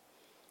up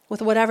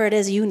with whatever it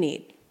is you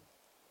need.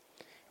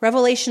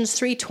 Revelations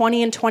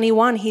 3:20 and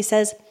 21, he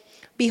says,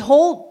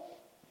 "Behold,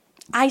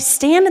 I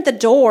stand at the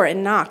door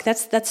and knock."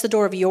 That's the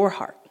door of your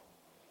heart.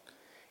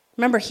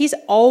 Remember, he's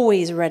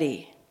always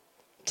ready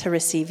to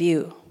receive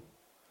you.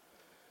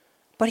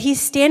 But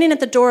he's standing at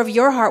the door of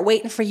your heart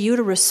waiting for you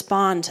to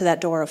respond to that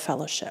door of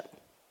fellowship.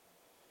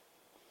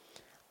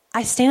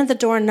 "I stand at the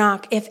door and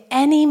knock. If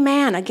any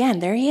man," again,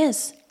 there he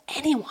is,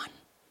 anyone,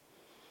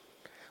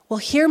 "will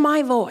hear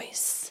my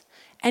voice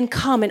and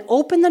come and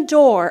open the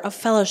door of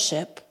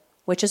fellowship,"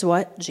 which is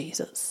what?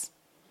 Jesus.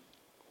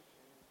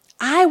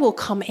 "I will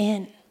come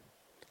in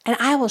and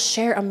I will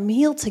share a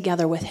meal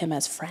together with him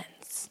as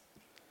friends."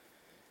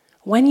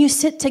 When you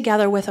sit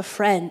together with a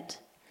friend,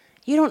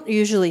 you don't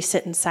usually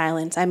sit in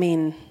silence. I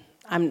mean,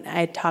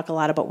 I talk a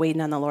lot about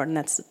waiting on the Lord, and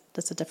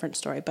that's a different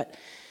story, but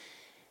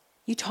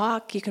you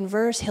talk, you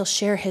converse, he'll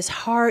share his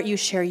heart, you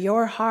share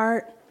your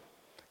heart.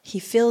 He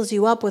fills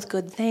you up with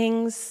good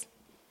things.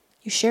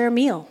 You share a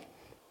meal.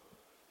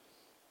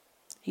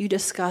 You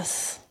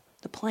discuss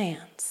the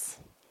plans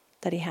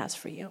that he has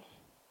for you.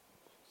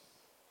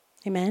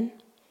 Amen?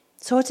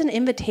 So it's an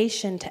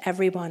invitation to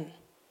everyone.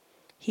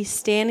 He's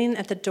standing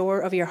at the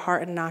door of your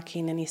heart and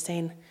knocking, and he's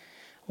saying,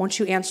 won't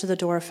you answer the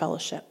door of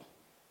fellowship?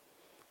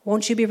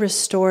 Won't you be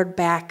restored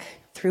back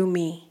through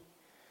me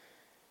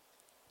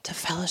to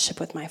fellowship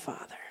with my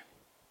Father?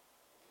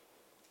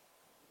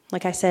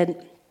 Like I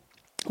said,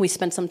 we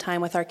spent some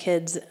time with our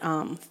kids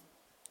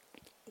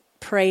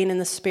praying in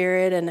the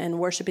Spirit and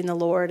worshiping the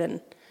Lord,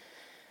 and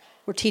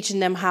we're teaching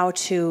them how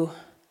to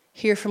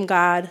hear from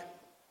God.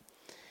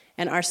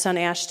 And our son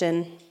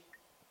Ashton,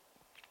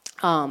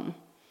 the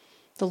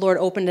Lord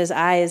opened his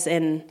eyes,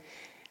 and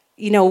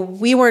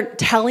we weren't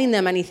telling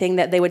them anything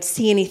that they would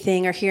see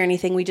anything or hear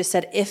anything. We just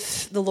said,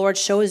 if the Lord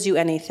shows you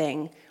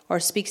anything or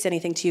speaks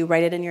anything to you,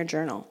 write it in your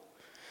journal.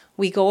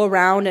 We go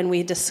around and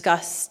we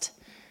discussed,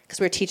 because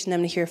we're teaching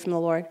them to hear from the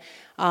Lord.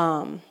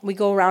 We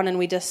go around and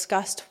we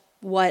discussed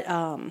what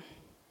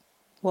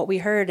we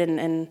heard,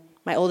 and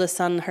my oldest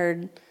son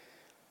heard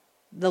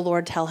the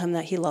Lord tell him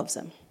that he loves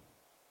him.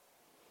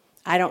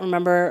 I don't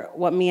remember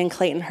what me and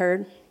Clayton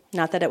heard.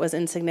 Not that it was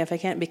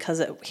insignificant,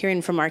 because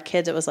hearing from our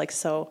kids, it was like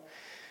so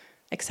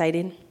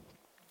exciting.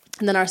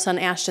 And then our son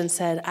Ashton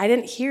said, I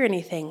didn't hear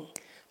anything,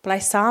 but I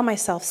saw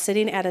myself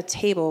sitting at a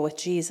table with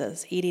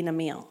Jesus eating a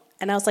meal.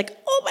 And I was like,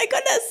 oh my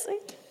goodness.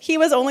 He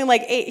was only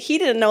like 8. He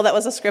didn't know that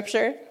was a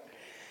scripture.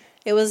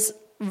 It was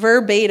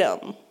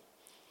verbatim,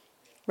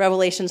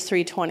 Revelations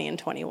 3:20 and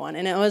 21.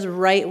 And it was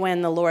right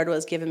when the Lord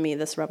was giving me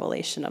this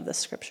revelation of this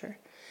scripture.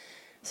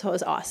 So it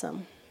was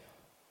awesome.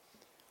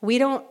 We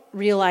don't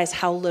realize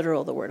how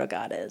literal the Word of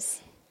God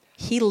is.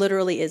 He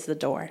literally is the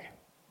door.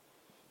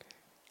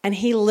 And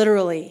he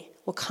literally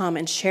will come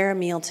and share a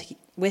meal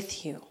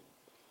with you,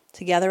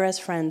 together as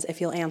friends,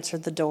 if you'll answer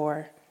the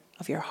door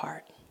of your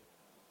heart.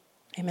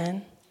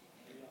 Amen.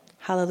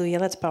 Hallelujah.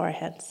 Let's bow our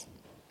heads.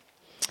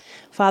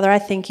 Father, I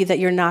thank you that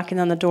you're knocking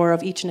on the door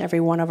of each and every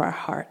one of our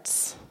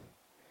hearts.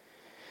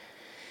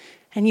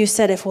 And you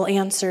said if we'll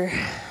answer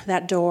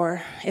that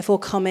door, if we'll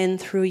come in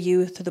through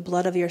you, through the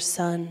blood of your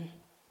Son,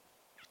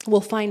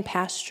 we'll find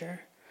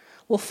pasture.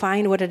 We'll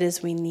find what it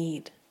is we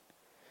need.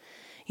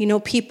 You know,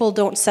 people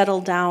don't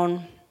settle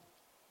down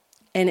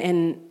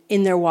and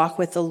in their walk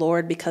with the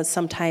Lord because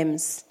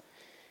sometimes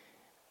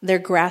they're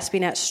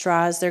grasping at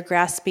straws. They're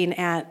grasping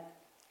at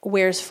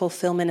where's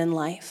fulfillment in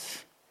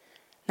life.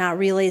 Not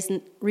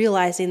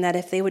realizing that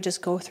if they would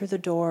just go through the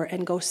door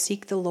and go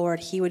seek the Lord,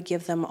 he would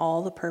give them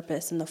all the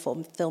purpose and the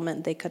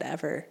fulfillment they could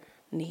ever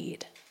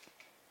need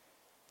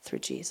through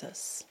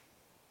Jesus.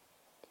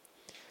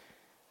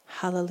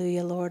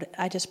 Hallelujah, Lord.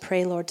 I just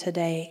pray, Lord,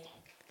 today,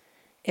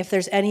 if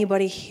there's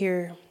anybody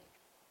here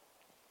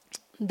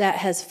that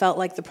has felt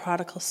like the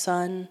prodigal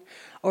son,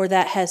 or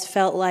that has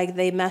felt like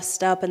they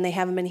messed up and they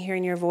haven't been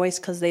hearing your voice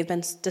because they've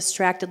been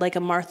distracted like a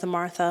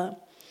Martha,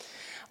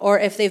 or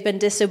if they've been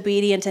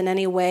disobedient in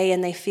any way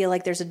and they feel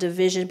like there's a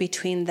division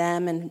between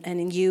them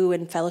and you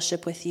and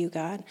fellowship with you,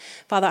 God.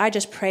 Father, I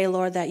just pray,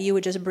 Lord, that you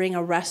would just bring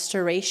a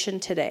restoration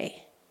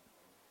today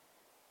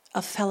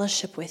of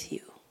fellowship with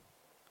you.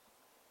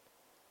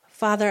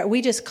 Father,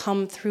 we just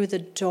come through the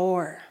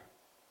door,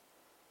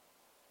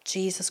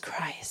 Jesus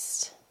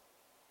Christ.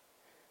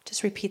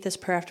 Just repeat this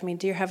prayer after me.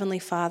 Dear Heavenly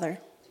Father,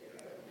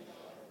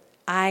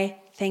 I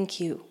thank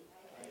you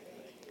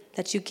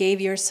that you gave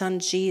your Son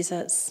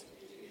Jesus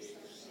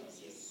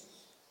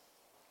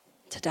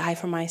to die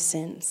for my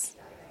sins.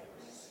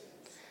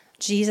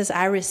 Jesus,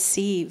 I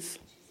receive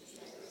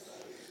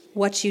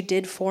what you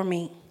did for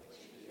me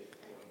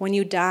when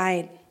you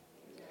died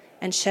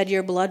and shed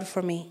your blood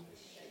for me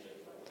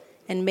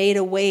and made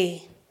a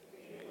way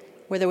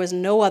where there was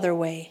no other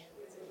way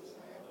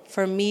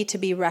for me to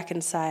be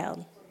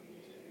reconciled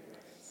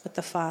with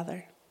the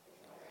Father.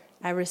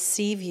 I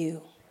receive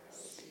you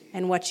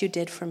and what you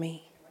did for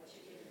me.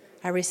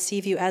 I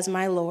receive you as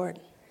my Lord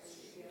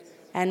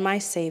and my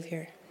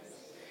Savior.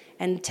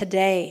 And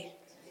today,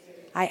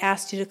 I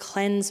ask you to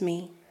cleanse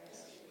me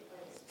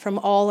from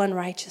all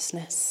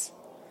unrighteousness.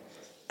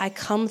 I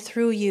come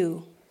through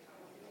you,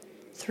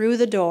 through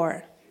the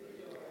door,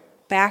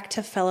 back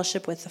to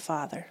fellowship with the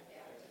Father.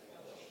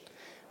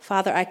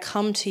 Father, I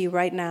come to you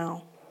right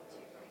now.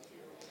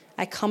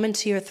 I come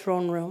into your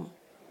throne room,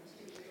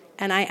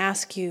 and I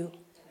ask you,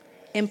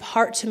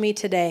 impart to me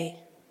today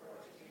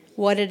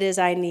what it is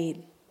I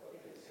need.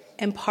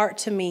 Impart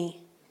to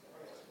me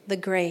the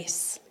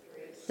grace,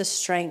 the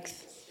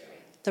strength,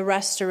 the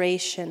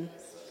restoration,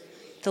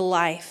 the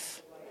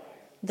life,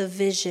 the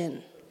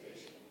vision,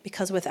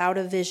 because without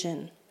a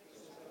vision,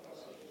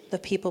 the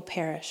people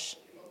perish.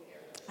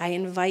 I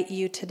invite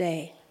you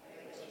today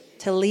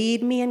to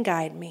lead me and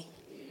guide me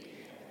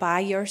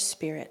by your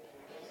Spirit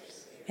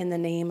in the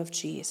name of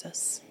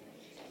Jesus.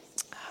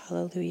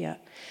 Hallelujah.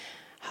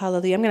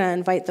 Hallelujah. I'm going to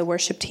invite the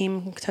worship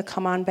team to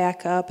come on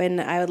back up,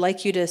 and I would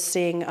like you to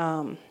sing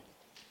that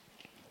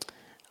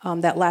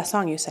last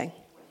song you sang.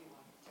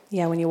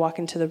 Yeah, when you walk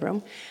into the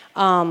room.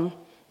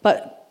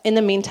 But in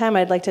the meantime,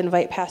 I'd like to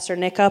invite Pastor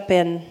Nick up,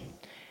 and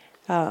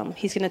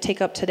he's going to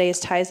take up today's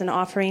tithes and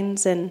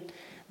offerings. And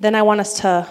then I want us to